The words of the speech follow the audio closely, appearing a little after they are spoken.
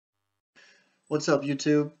What's up,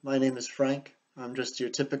 YouTube? My name is Frank. I'm just your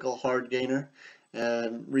typical hard gainer,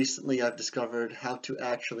 and recently I've discovered how to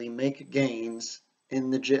actually make gains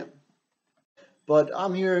in the gym. But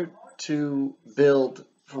I'm here to build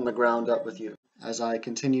from the ground up with you as I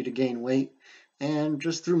continue to gain weight and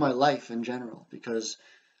just through my life in general, because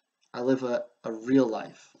I live a real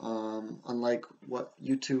life. Unlike what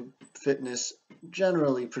YouTube fitness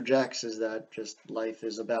generally projects, is that just life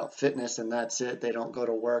is about fitness and that's it. They don't go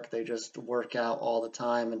to work, they just work out all the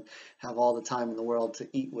time and have all the time in the world to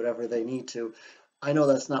eat whatever they need to. I know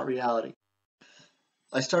that's not reality.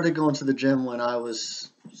 I started going to the gym when I was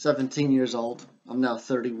 17 years old. I'm now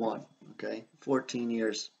 31, okay? 14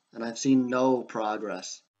 years, and I've seen no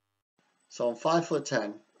progress. So I'm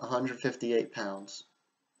 5'10", 158 pounds.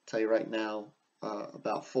 Tell you right now,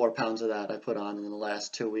 about 4 pounds of that I put on in the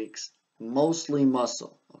last 2 weeks. Mostly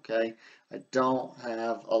muscle, okay? I don't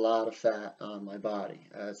have a lot of fat on my body,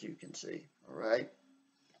 as you can see, all right?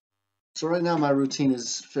 So right now my routine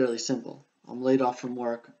is fairly simple. I'm laid off from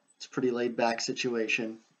work. It's a pretty laid back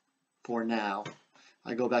situation for now.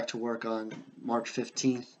 I go back to work on March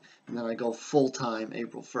 15th, and then I go full-time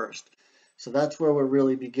April 1st. So that's where we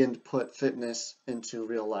really begin to put fitness into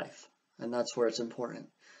real life, and that's where it's important.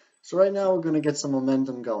 So right now we're going to get some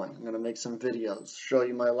momentum going. I'm going to make some videos, show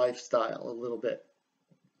you my lifestyle a little bit.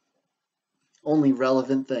 Only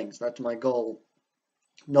relevant things, that's my goal.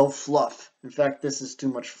 No fluff. In fact, this is too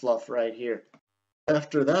much fluff right here.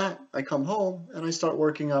 After that, I come home and I start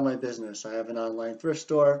working on my business. I have an online thrift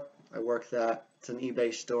store. I work that. It's an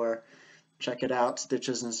eBay store. Check it out,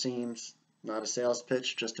 Stitches and Seams. Not a sales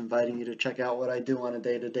pitch, just inviting you to check out what I do on a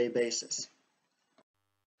day-to-day basis.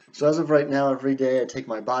 So as of right now, every day I take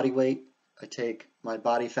my body weight, I take my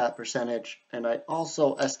body fat percentage, and I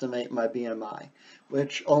also estimate my BMI,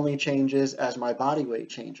 which only changes as my body weight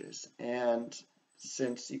changes. And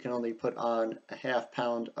since you can only put on a ½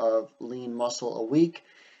 pound of lean muscle a week,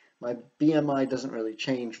 my BMI doesn't really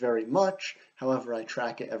change very much. However, I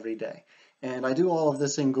track it every day. And I do all of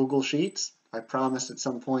this in Google Sheets. I promise at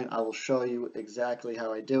some point I will show you exactly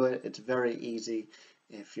how I do it. It's very easy.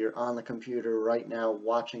 If you're on the computer right now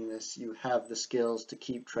watching this, you have the skills to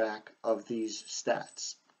keep track of these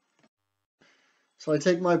stats. So I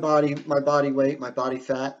take my body weight, my body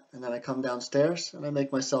fat, and then I come downstairs and I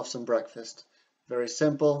make myself some breakfast. Very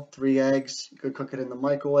simple, 3 eggs. You could cook it in the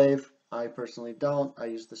microwave. I personally don't. I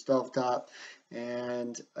use the stovetop,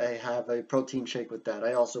 and I have a protein shake with that.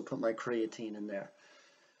 I also put my creatine in there.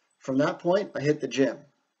 From that point, I hit the gym.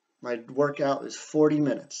 My workout is 40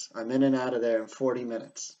 minutes. I'm in and out of there in 40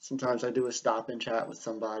 minutes. Sometimes I do a stop and chat with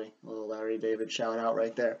somebody. A little Larry David shout out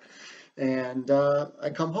right there. And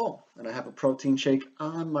I come home and I have a protein shake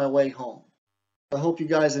on my way home. I hope you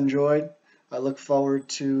guys enjoyed. I look forward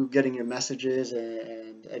to getting your messages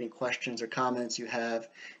and any questions or comments you have.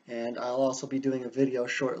 And I'll also be doing a video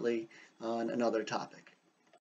shortly on another topic.